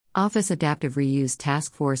Office Adaptive Reuse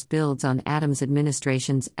Task Force builds on Adams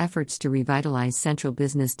administration's efforts to revitalize central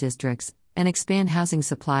business districts and expand housing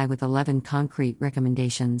supply with 11 concrete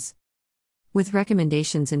recommendations. With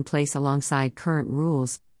recommendations in place alongside current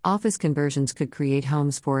rules, office conversions could create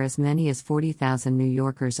homes for as many as 40,000 New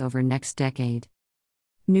Yorkers over next decade.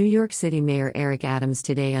 New York City Mayor Eric Adams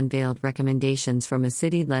today unveiled recommendations from a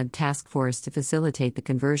city-led task force to facilitate the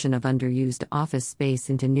conversion of underused office space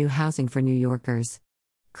into new housing for New Yorkers.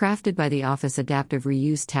 Crafted by the Office Adaptive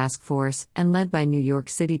Reuse Task Force and led by New York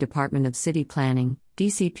City Department of City Planning,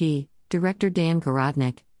 DCP, Director Dan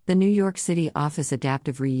Gorodnick, the New York City Office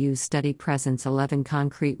Adaptive Reuse Study presents 11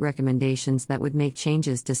 concrete recommendations that would make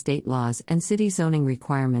changes to state laws and city zoning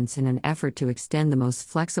requirements in an effort to extend the most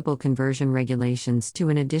flexible conversion regulations to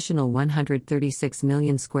an additional 136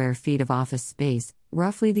 million square feet of office space,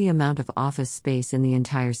 roughly the amount of office space in the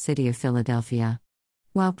entire city of Philadelphia.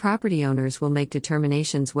 While property owners will make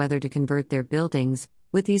determinations whether to convert their buildings,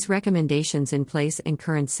 with these recommendations in place and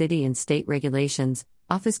current city and state regulations,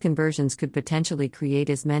 office conversions could potentially create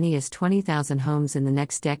as many as 20,000 homes in the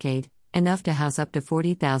next decade, enough to house up to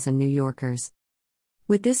 40,000 New Yorkers.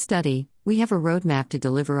 With this study, we have a roadmap to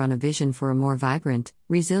deliver on a vision for a more vibrant,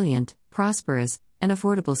 resilient, prosperous, and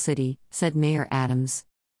affordable city, said Mayor Adams.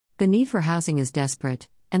 The need for housing is desperate,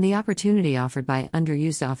 and the opportunity offered by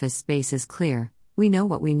underused office space is clear. We know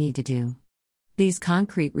what we need to do. These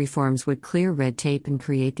concrete reforms would clear red tape and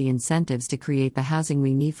create the incentives to create the housing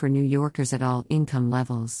we need for New Yorkers at all income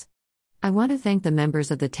levels. I want to thank the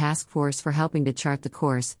members of the task force for helping to chart the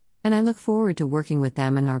course, and I look forward to working with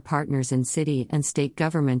them and our partners in city and state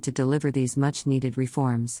government to deliver these much-needed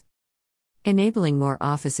reforms. Enabling more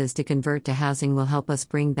offices to convert to housing will help us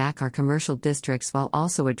bring back our commercial districts while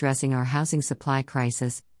also addressing our housing supply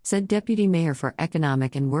crisis, said Deputy Mayor for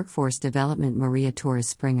Economic and Workforce Development Maria Torres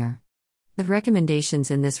Springer. The recommendations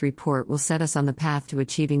in this report will set us on the path to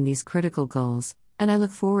achieving these critical goals, and I look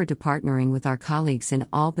forward to partnering with our colleagues in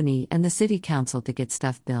Albany and the City Council to get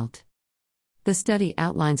stuff built. The study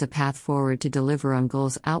outlines a path forward to deliver on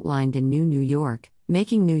goals outlined in New York,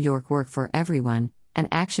 Making New York Work for Everyone, an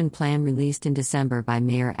action plan released in December by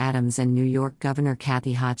Mayor Adams and New York Governor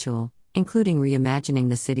Kathy Hochul, including reimagining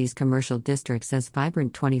the city's commercial districts as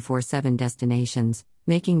vibrant 24/7 destinations,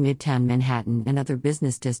 making Midtown Manhattan and other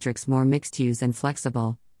business districts more mixed-use and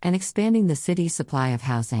flexible, and expanding the city's supply of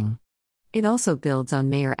housing. It also builds on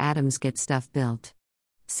Mayor Adams' Get Stuff Built,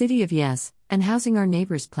 City of Yes, and Housing Our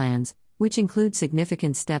Neighbors plans, which include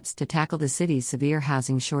significant steps to tackle the city's severe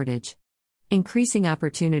housing shortage. Increasing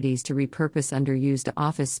opportunities to repurpose underused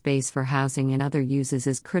office space for housing and other uses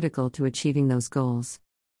is critical to achieving those goals.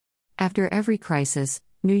 After every crisis,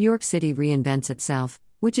 New York City reinvents itself,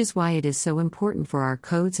 which is why it is so important for our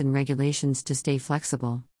codes and regulations to stay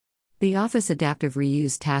flexible. The Office Adaptive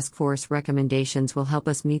Reuse Task Force recommendations will help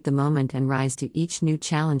us meet the moment and rise to each new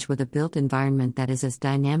challenge with a built environment that is as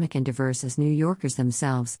dynamic and diverse as New Yorkers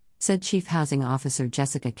themselves, said Chief Housing Officer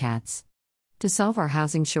Jessica Katz. To solve our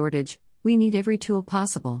housing shortage, we need every tool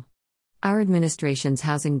possible. Our administration's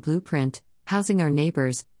housing blueprint, Housing Our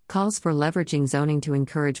Neighbors, calls for leveraging zoning to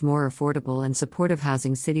encourage more affordable and supportive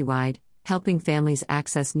housing citywide, helping families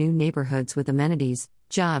access new neighborhoods with amenities,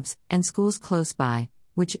 jobs, and schools close by,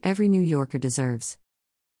 which every New Yorker deserves.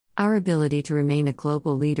 Our ability to remain a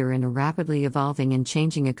global leader in a rapidly evolving and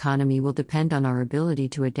changing economy will depend on our ability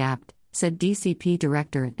to adapt, said DCP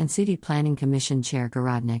Director and City Planning Commission Chair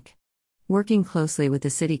Gorodnick. Working closely with the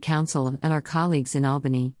City Council and our colleagues in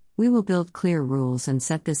Albany, we will build clear rules and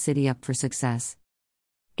set this city up for success.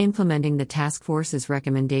 Implementing the task force's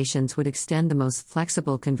recommendations would extend the most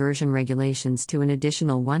flexible conversion regulations to an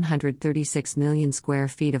additional 136 million square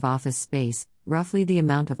feet of office space, roughly the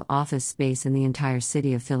amount of office space in the entire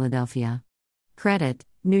city of Philadelphia. Credit: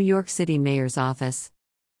 New York City Mayor's Office.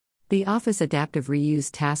 The Office Adaptive Reuse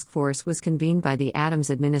Task Force was convened by the Adams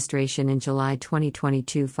administration in July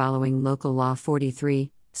 2022 following Local Law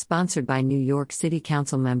 43, sponsored by New York City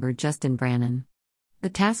Council member Justin Brannan. The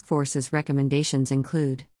task force's recommendations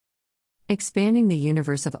include expanding the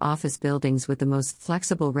universe of office buildings with the most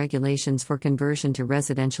flexible regulations for conversion to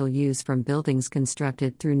residential use from buildings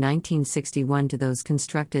constructed through 1961 to those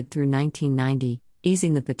constructed through 1990,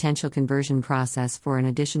 easing the potential conversion process for an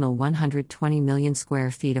additional 120 million square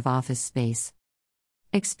feet of office space.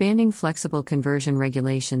 Expanding flexible conversion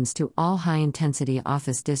regulations to all high-intensity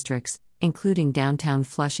office districts, including downtown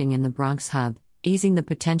Flushing and the Bronx Hub, easing the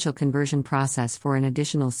potential conversion process for an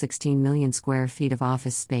additional 16 million square feet of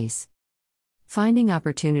office space. Finding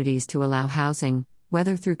opportunities to allow housing,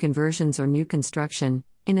 whether through conversions or new construction,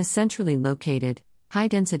 in a centrally located,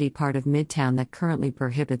 high-density part of Midtown that currently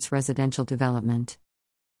prohibits residential development.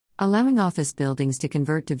 allowing office buildings to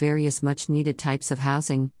convert to various much-needed types of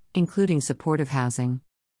housing, including supportive housing.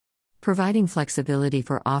 Providing flexibility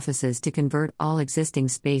for offices to convert all existing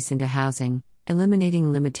space into housing,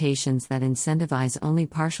 eliminating limitations that incentivize only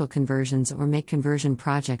partial conversions or make conversion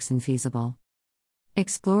projects infeasible.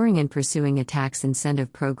 Exploring and pursuing a tax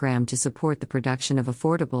incentive program to support the production of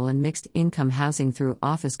affordable and mixed-income housing through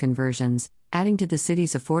office conversions, adding to the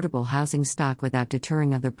city's affordable housing stock without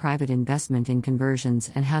deterring other private investment in conversions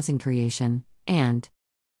and housing creation, and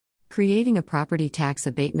creating a property tax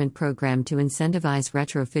abatement program to incentivize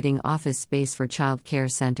retrofitting office space for child care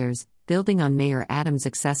centers, building on Mayor Adams'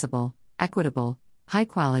 accessible, equitable,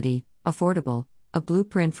 high-quality, affordable, a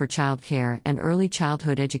blueprint for child care and early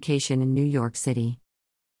childhood education in New York City.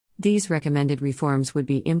 These recommended reforms would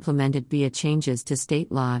be implemented via changes to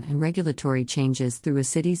state law and regulatory changes through a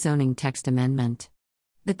city zoning text amendment.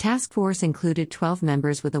 The task force included 12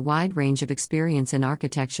 members with a wide range of experience in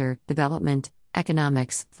architecture, development,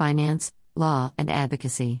 economics, finance, law, and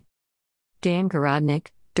advocacy. Dan Garodnick,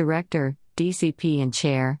 Director, DCP and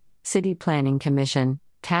Chair, City Planning Commission,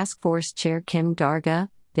 Task Force Chair Kim Darga,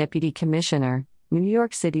 Deputy Commissioner, New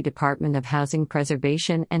York City Department of Housing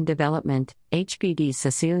Preservation and Development, HPD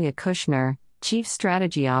Cecilia Kushner, Chief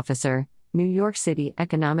Strategy Officer, New York City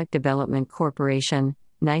Economic Development Corporation,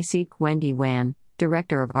 NYSEC Wendy Wan,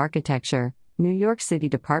 Director of Architecture, New York City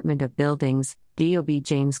Department of Buildings, DOB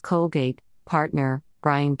James Colgate, Partner,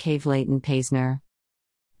 Brian Cave-Leighton Paisner.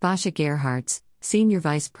 Basha Gerhartz, Senior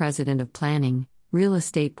Vice President of Planning, Real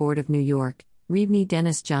Estate Board of New York, Reebney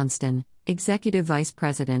Dennis Johnston, Executive Vice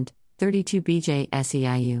President, 32 BJ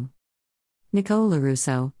SEIU. Nicole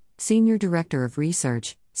LaRusso, Senior Director of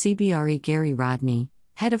Research, CBRE Gary Rodney,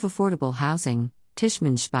 Head of Affordable Housing,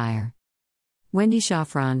 Tishman Speyer. Wendy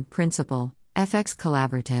Shafran, Principal, FX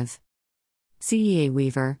Collaborative. CEA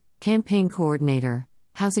Weaver, Campaign Coordinator,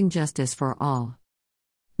 Housing Justice for All.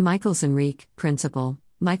 Michaels Enrique, Principal,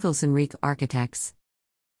 Michaels Enrique Architects.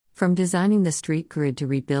 From designing the street grid to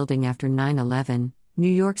rebuilding after 9/11, New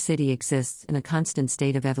York City exists in a constant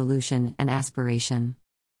state of evolution and aspiration.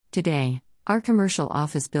 Today, our commercial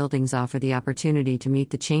office buildings offer the opportunity to meet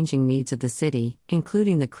the changing needs of the city,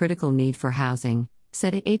 including the critical need for housing,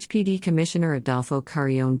 said HPD Commissioner Adolfo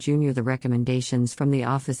Carrion Jr. The recommendations from the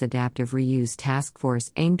Office Adaptive Reuse Task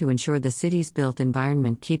Force aim to ensure the city's built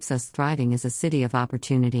environment keeps us thriving as a city of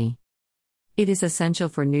opportunity. It is essential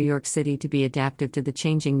for New York City to be adaptive to the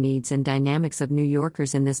changing needs and dynamics of New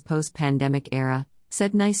Yorkers in this post-pandemic era,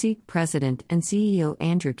 said NYSEC President and CEO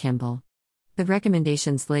Andrew Kimball. The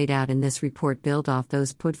recommendations laid out in this report build off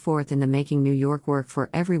those put forth in the Making New York Work for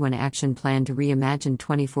Everyone action plan to reimagine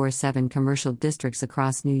 24/7 commercial districts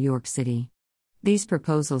across New York City. These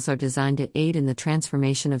proposals are designed to aid in the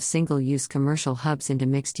transformation of single-use commercial hubs into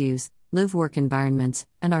mixed-use, live-work environments,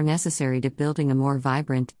 and are necessary to building a more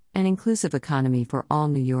vibrant and inclusive economy for all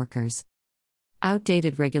New Yorkers.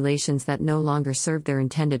 Outdated regulations that no longer serve their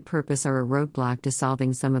intended purpose are a roadblock to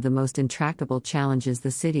solving some of the most intractable challenges the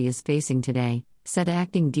city is facing today, said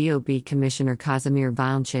Acting DOB Commissioner Kazimir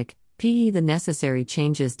Valenchik. The necessary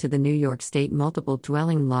changes to the New York State multiple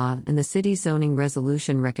dwelling law and the city zoning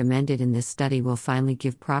resolution recommended in this study will finally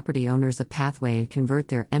give property owners a pathway to convert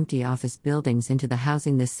their empty office buildings into the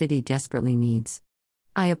housing this city desperately needs.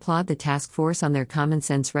 I applaud the task force on their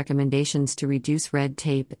common-sense recommendations to reduce red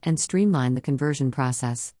tape and streamline the conversion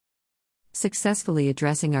process. Successfully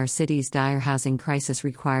addressing our city's dire housing crisis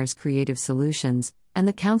requires creative solutions, and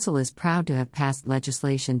the Council is proud to have passed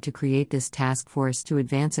legislation to create this task force to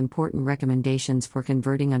advance important recommendations for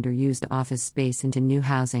converting underused office space into new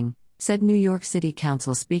housing, said New York City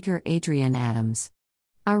Council Speaker Adrienne Adams.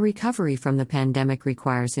 Our recovery from the pandemic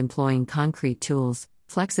requires employing concrete tools,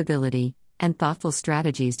 flexibility, and thoughtful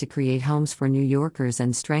strategies to create homes for New Yorkers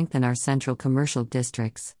and strengthen our central commercial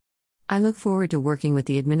districts. I look forward to working with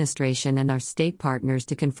the administration and our state partners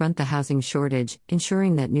to confront the housing shortage,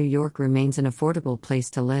 ensuring that New York remains an affordable place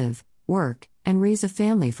to live, work, and raise a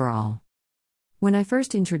family for all. When I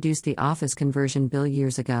first introduced the office conversion bill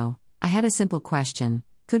years ago, I had a simple question: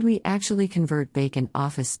 could we actually convert vacant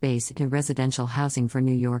office space into residential housing for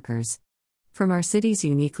New Yorkers? From our city's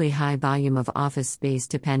uniquely high volume of office space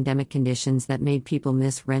to pandemic conditions that made people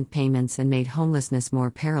miss rent payments and made homelessness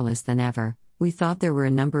more perilous than ever, we thought there were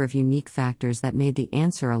a number of unique factors that made the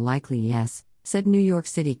answer a likely yes, said New York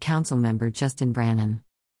City Council member Justin Brannan.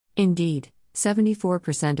 Indeed,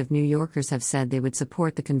 74% of New Yorkers have said they would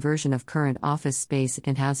support the conversion of current office space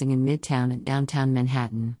and housing in Midtown and downtown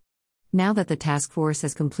Manhattan. Now that the task force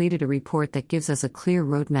has completed a report that gives us a clear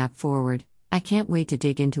roadmap forward, I can't wait to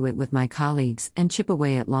dig into it with my colleagues and chip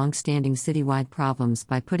away at long-standing citywide problems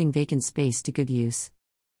by putting vacant space to good use.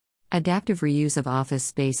 Adaptive reuse of office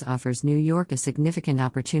space offers New York a significant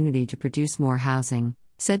opportunity to produce more housing,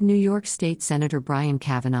 said New York State Senator Brian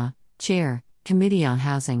Kavanagh, Chair, Committee on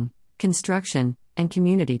Housing, Construction, and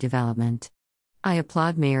Community Development. I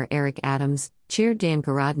applaud Mayor Eric Adams, Chair Dan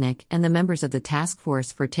Garodnick, and the members of the task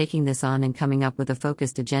force for taking this on and coming up with a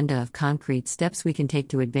focused agenda of concrete steps we can take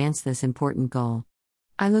to advance this important goal.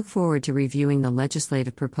 I look forward to reviewing the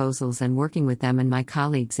legislative proposals and working with them and my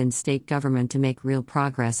colleagues in state government to make real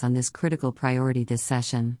progress on this critical priority this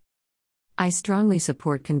session. I strongly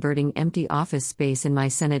support converting empty office space in my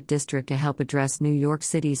Senate district to help address New York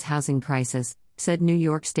City's housing crisis, said New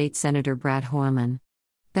York State Senator Brad Hoylman.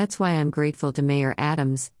 That's why I'm grateful to Mayor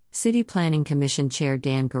Adams, City Planning Commission Chair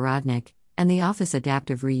Dan Garodnick, and the Office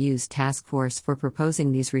Adaptive Reuse Task Force for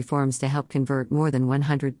proposing these reforms to help convert more than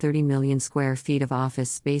 130 million square feet of office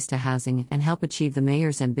space to housing and help achieve the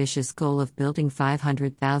mayor's ambitious goal of building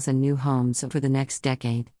 500,000 new homes over the next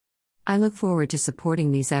decade. I look forward to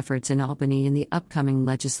supporting these efforts in Albany in the upcoming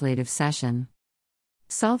legislative session.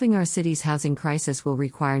 Solving our city's housing crisis will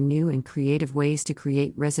require new and creative ways to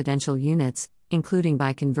create residential units, including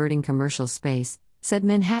by converting commercial space, said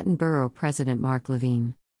Manhattan Borough President Mark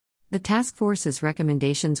Levine. The task force's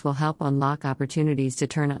recommendations will help unlock opportunities to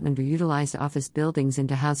turn underutilized office buildings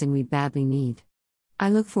into housing we badly need. I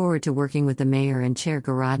look forward to working with the mayor and Chair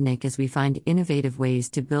Garodnick as we find innovative ways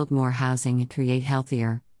to build more housing and create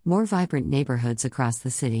healthier, more vibrant neighborhoods across the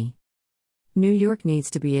city. New York needs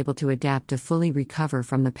to be able to adapt to fully recover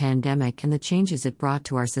from the pandemic and the changes it brought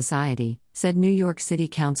to our society, said New York City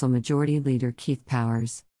Council Majority Leader Keith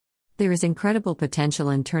Powers. There is incredible potential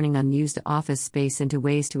in turning unused office space into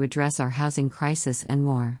ways to address our housing crisis and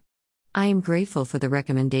more. I am grateful for the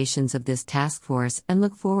recommendations of this task force and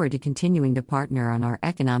look forward to continuing to partner on our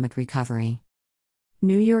economic recovery.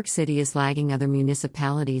 New York City is lagging other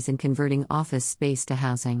municipalities in converting office space to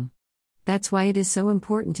housing. That's why it is so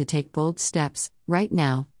important to take bold steps, right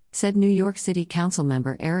now, said New York City Council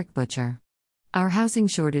member Eric Butcher. Our housing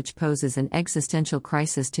shortage poses an existential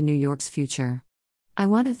crisis to New York's future. I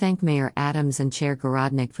want to thank Mayor Adams and Chair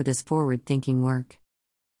Garodnick for this forward-thinking work.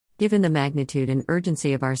 Given the magnitude and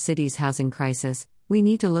urgency of our city's housing crisis, we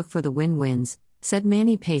need to look for the win-wins, said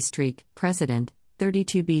Manny Paystreak, President,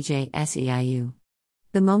 32BJ SEIU.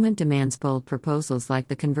 The moment demands bold proposals like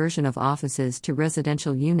the conversion of offices to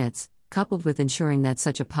residential units, coupled with ensuring that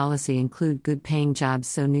such a policy include good-paying jobs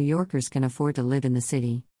so New Yorkers can afford to live in the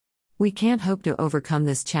city. We can't hope to overcome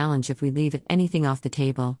this challenge if we leave anything off the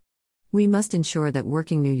table. We must ensure that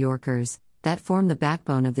working New Yorkers, that form the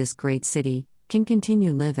backbone of this great city, can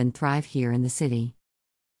continue live and thrive here in the city.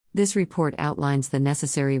 This report outlines the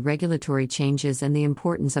necessary regulatory changes and the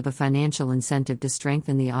importance of a financial incentive to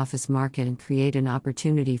strengthen the office market and create an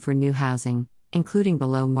opportunity for new housing, including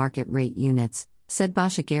below-market rate units, said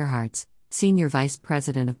Basha Gerhardt, Senior Vice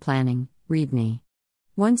President of Planning, REBNY.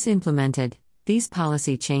 Once implemented, these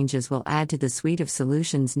policy changes will add to the suite of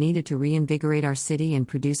solutions needed to reinvigorate our city and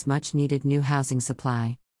produce much-needed new housing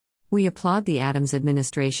supply. We applaud the Adams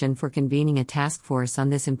administration for convening a task force on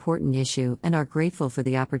this important issue and are grateful for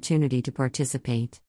the opportunity to participate.